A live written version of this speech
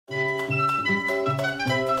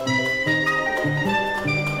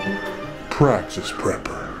Praxis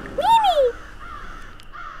Prepper.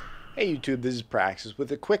 Hey YouTube, this is Praxis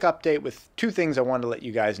with a quick update with two things I wanted to let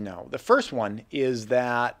you guys know. The first one is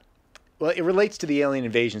that, well, it relates to the Alien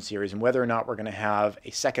Invasion series and whether or not we're going to have a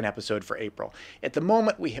second episode for April. At the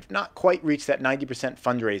moment, we have not quite reached that 90%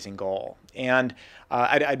 fundraising goal. And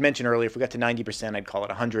I'd mentioned earlier, if we got to 90%, I'd call it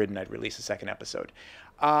 100 and I'd release a second episode.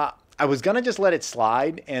 I was going to just let it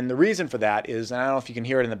slide, and the reason for that is, and I don't know if you can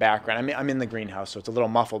hear it in the background, I'm in the greenhouse, so it's a little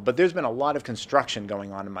muffled, but there's been a lot of construction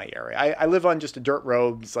going on in my area. I live on just a dirt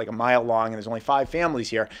road. It's like a mile long, and there's only 5 families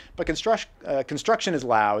here, but construction is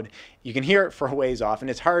loud. You can hear it for a ways off, and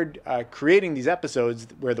it's hard creating these episodes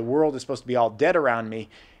where the world is supposed to be all dead around me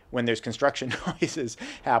when there's construction noises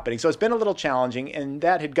happening. So it's been a little challenging, and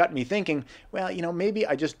that had got me thinking, well, you know, maybe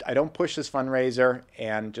I don't push this fundraiser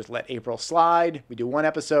and just let April slide. We do one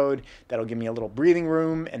episode, that'll give me a little breathing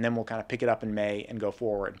room, and then we'll kind of pick it up in May and go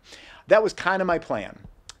forward. That was kind of my plan,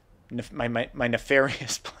 my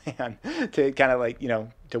nefarious plan to kind of like, you know,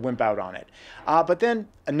 to wimp out on it. But then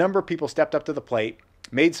a number of people stepped up to the plate,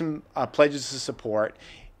 made some pledges of support,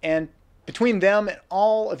 and between them and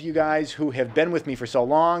all of you guys who have been with me for so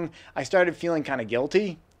long, I started feeling kind of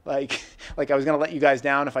guilty. Like I was going to let you guys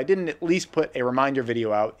down if I didn't at least put a reminder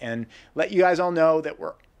video out and let you guys all know that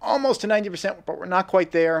we're almost to 90%, but we're not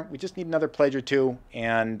quite there. We just need another pledge or two,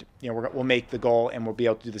 and you know we'll make the goal, and we'll be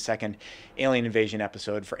able to do the second Alien Invasion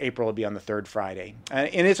episode for April. It'll be on the 3rd Friday,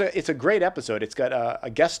 and it's a great episode. It's got a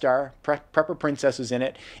guest star, Prepper Princess is in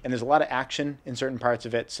it, and there's a lot of action in certain parts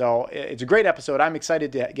of it. So it's a great episode. I'm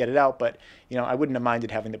excited to get it out, but you know I wouldn't have minded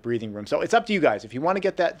having the breathing room. So it's up to you guys. If you want to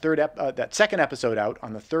get that second episode out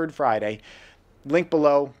on the 3rd Friday, link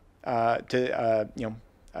below to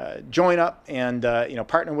join up and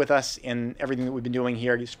partner with us in everything that we've been doing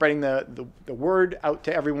here, spreading the word out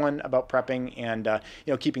to everyone about prepping and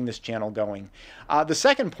keeping this channel going. The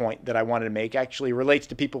second point that I wanted to make actually relates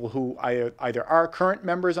to people who either are current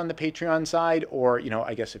members on the Patreon side, or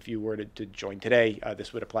I guess if you were to join today,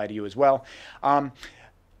 this would apply to you as well.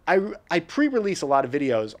 I pre-release a lot of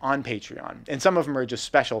videos on Patreon, and some of them are just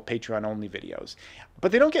special Patreon-only videos.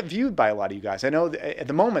 But they don't get viewed by a lot of you guys. I know that at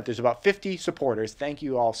the moment there's about 50 supporters. Thank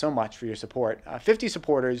you all so much for your support. 50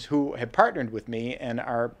 supporters who have partnered with me and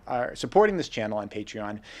are supporting this channel on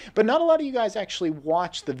Patreon. But not a lot of you guys actually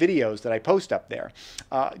watch the videos that I post up there.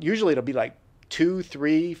 Usually it'll be like 2,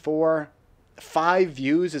 3, 4, 5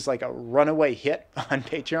 views is like a runaway hit on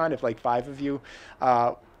Patreon if like 5 of you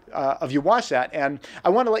watch that, and I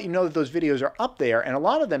want to let you know that those videos are up there, and a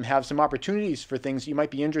lot of them have some opportunities for things you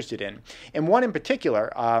might be interested in. And one in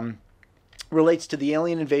particular relates to the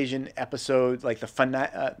Alien Invasion episode, like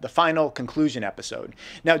the final conclusion episode.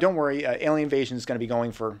 Now, don't worry, Alien Invasion is going to be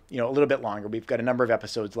going for a little bit longer. We've got a number of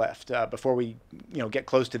episodes left before we get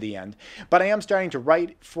close to the end. But I am starting to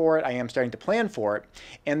write for it. I am starting to plan for it.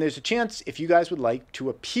 And there's a chance, if you guys would like to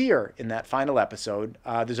appear in that final episode,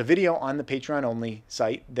 there's a video on the Patreon only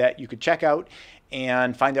site that you could check out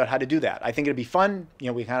and find out how to do that. I think it'd be fun.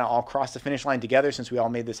 We kind of all crossed the finish line together since we all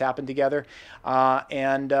made this happen together. I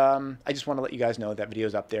just want to let you guys know that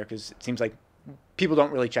video's up there because it seems like people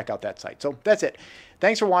don't really check out that site. So that's it.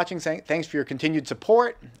 Thanks for watching. Thanks for your continued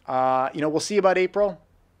support. We'll see about April.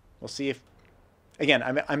 We'll see if, again,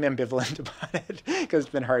 I'm ambivalent about it because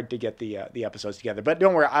it's been hard to get the episodes together. But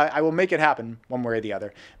don't worry, I will make it happen one way or the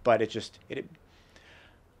other. But it'd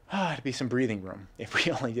be some breathing room if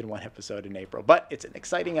we only did one episode in April. But it's an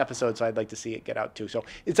exciting episode, so I'd like to see it get out too. So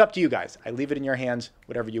it's up to you guys. I leave it in your hands,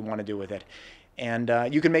 whatever you want to do with it. And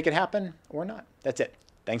you can make it happen or not. That's it.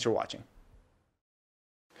 Thanks for watching.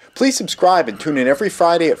 Please subscribe and tune in every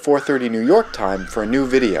Friday at 4:30 New York time for a new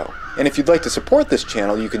video. And if you'd like to support this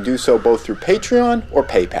channel, you can do so both through Patreon or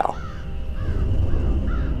PayPal.